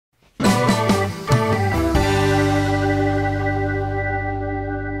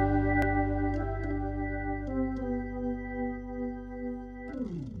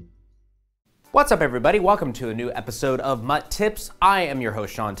What's up, everybody? Welcome to a new episode of MUT Tips. I am your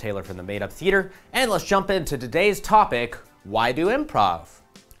host, Sean Taylor from the Made Up Theater, and let's jump into today's topic, why do improv?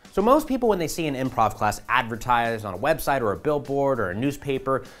 So most people, when they see an improv class advertised on a website or a billboard or a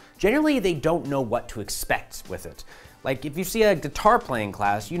newspaper, generally they don't know what to expect with it. Like if you see a guitar playing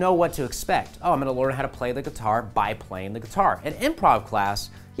class, you know what to expect. Oh, I'm gonna learn how to play the guitar by playing the guitar. An improv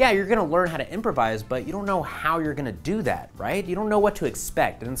class, yeah, you're gonna learn how to improvise, but you don't know how you're gonna do that, right? You don't know what to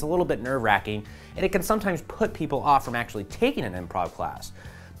expect, and it's a little bit nerve-wracking, and it can sometimes put people off from actually taking an improv class.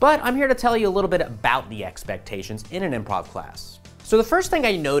 But I'm here to tell you a little bit about the expectations in an improv class. So the first thing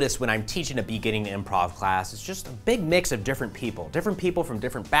I notice when I'm teaching a beginning improv class is just a big mix of different people from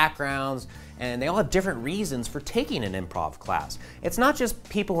different backgrounds, and they all have different reasons for taking an improv class. It's not just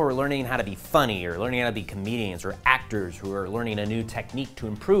people who are learning how to be funny or learning how to be comedians or actors who are learning a new technique to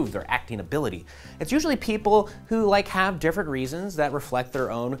improve their acting ability. It's usually people who have different reasons that reflect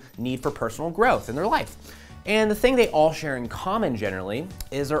their own need for personal growth in their life. And the thing they all share in common generally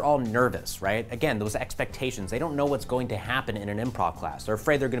is they're all nervous, right? Again, those expectations, they don't know what's going to happen in an improv class. They're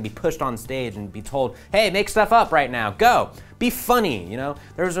afraid they're gonna be pushed on stage and be told, hey, make stuff up right now, go, be funny, you know?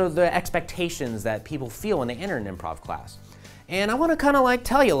 Those are the expectations that people feel when they enter an improv class. And I wanna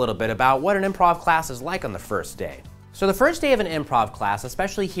tell you a little bit about what an improv class is like on the first day. So the first day of an improv class,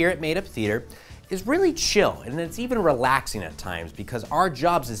 especially here at Made Up Theater, is really chill, and it's even relaxing at times because our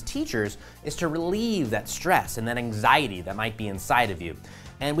jobs as teachers is to relieve that stress and that anxiety that might be inside of you.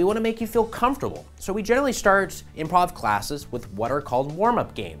 And we want to make you feel comfortable. So we generally start improv classes with what are called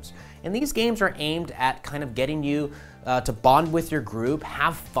warm-up games. And these games are aimed at getting you to bond with your group,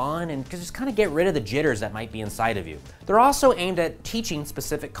 have fun, and just get rid of the jitters that might be inside of you. They're also aimed at teaching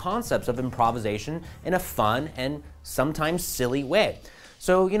specific concepts of improvisation in a fun and sometimes silly way.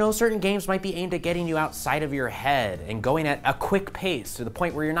 So, certain games might be aimed at getting you outside of your head and going at a quick pace to the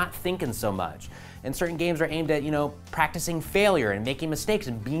point where you're not thinking so much. And certain games are aimed at, practicing failure and making mistakes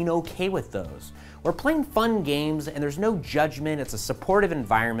and being okay with those. We're playing fun games and there's no judgment, it's a supportive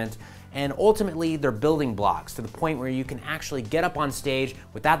environment, and ultimately they're building blocks to the point where you can actually get up on stage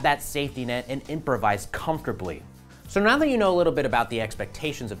without that safety net and improvise comfortably. So now that you know a little bit about the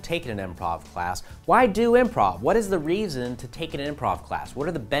expectations of taking an improv class, why do improv? What is the reason to take an improv class? What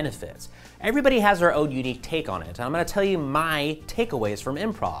are the benefits? Everybody has their own unique take on it, and I'm gonna tell you my takeaways from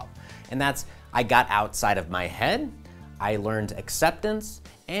improv. And that's, I got outside of my head, I learned acceptance,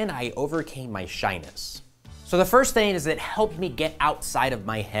 and I overcame my shyness. So the first thing is it helped me get outside of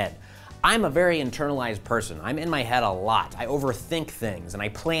my head. I'm a very internalized person. I'm in my head a lot. I overthink things and I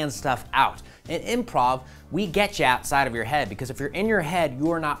plan stuff out. In improv, we get you outside of your head because if you're in your head,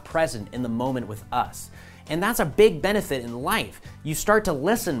 you are not present in the moment with us. And that's a big benefit in life. You start to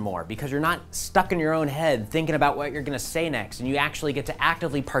listen more because you're not stuck in your own head thinking about what you're gonna say next, and you actually get to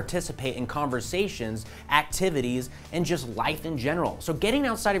actively participate in conversations, activities, and just life in general. So getting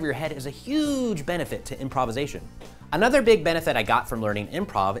outside of your head is a huge benefit to improvisation. Another big benefit I got from learning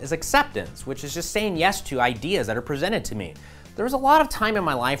improv is acceptance, which is just saying yes to ideas that are presented to me. There was a lot of time in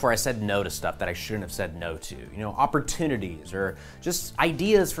my life where I said no to stuff that I shouldn't have said no to. Opportunities or just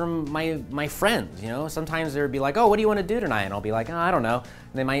ideas from my friends. Sometimes they would be like, oh, what do you want to do tonight? And I'll be like, oh, I don't know.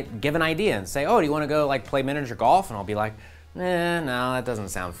 And they might give an idea and say, oh, do you want to go play miniature golf? And I'll be like, no, that doesn't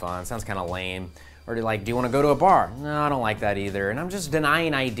sound fun. It sounds kind of lame. Or do you want to go to a bar? No, I don't like that either. And I'm just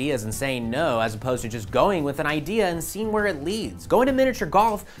denying ideas and saying no as opposed to just going with an idea and seeing where it leads. Going to miniature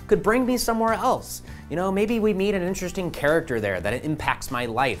golf could bring me somewhere else. Maybe we meet an interesting character there that impacts my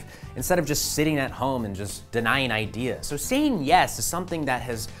life instead of just sitting at home and just denying ideas. So saying yes is something that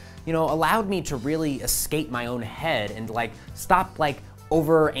has, allowed me to really escape my own head and stop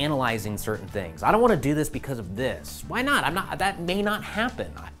over analyzing certain things. I don't want to do this because of this. Why not? That may not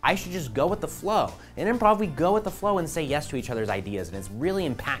happen. I should just go with the flow. In improv, we go with the flow and say yes to each other's ideas, and it's really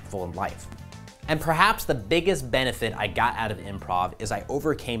impactful in life. And perhaps the biggest benefit I got out of improv is I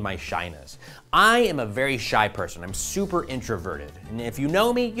overcame my shyness. I am a very shy person. I'm super introverted. And if you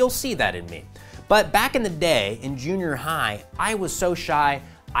know me, you'll see that in me. But back in the day, in junior high, I was so shy,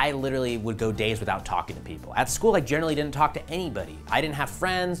 I literally would go days without talking to people. At school, I generally didn't talk to anybody. I didn't have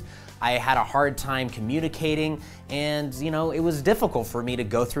friends. I had a hard time communicating, and it was difficult for me to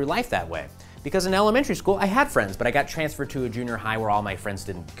go through life that way. Because in elementary school, I had friends, but I got transferred to a junior high where all my friends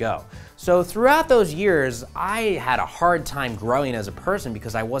didn't go. So throughout those years, I had a hard time growing as a person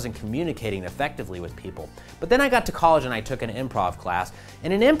because I wasn't communicating effectively with people. But then I got to college and I took an improv class.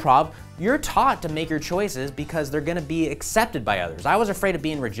 And in improv, you're taught to make your choices because they're gonna be accepted by others. I was afraid of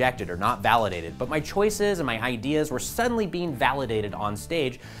being rejected or not validated, but my choices and my ideas were suddenly being validated on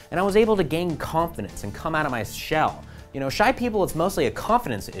stage, and I was able to gain confidence and come out of my shell. You know, shy people, it's mostly a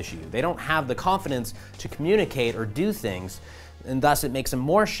confidence issue. They don't have the confidence to communicate or do things, and thus it makes them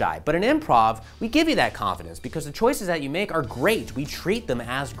more shy. But in improv, we give you that confidence because the choices that you make are great. We treat them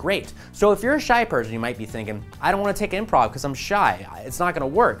as great. So if you're a shy person, you might be thinking, I don't want to take improv because I'm shy. It's not going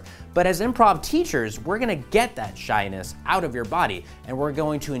to work. But as improv teachers, we're going to get that shyness out of your body, and we're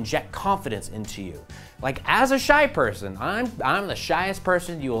going to inject confidence into you. Like, as a shy person, I'm the shyest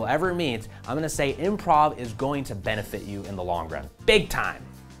person you will ever meet. I'm going to say improv is going to benefit you in the long run. Big time.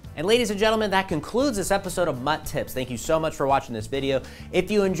 And ladies and gentlemen, that concludes this episode of MUT Tips. Thank you so much for watching this video. If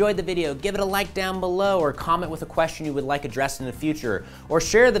you enjoyed the video, give it a like down below, or comment with a question you would like addressed in the future, or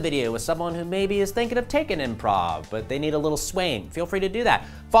share the video with someone who maybe is thinking of taking improv, but they need a little swaying. Feel free to do that.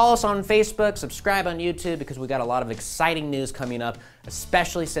 Follow us on Facebook, subscribe on YouTube, because we got a lot of exciting news coming up,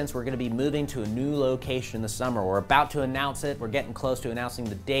 especially since we're gonna be moving to a new location in the summer. We're about to announce it. We're getting close to announcing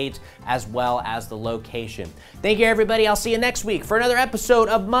the date as well as the location. Thank you, everybody. I'll see you next week for another episode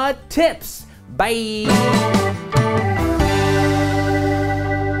of MUT Tips. Bye.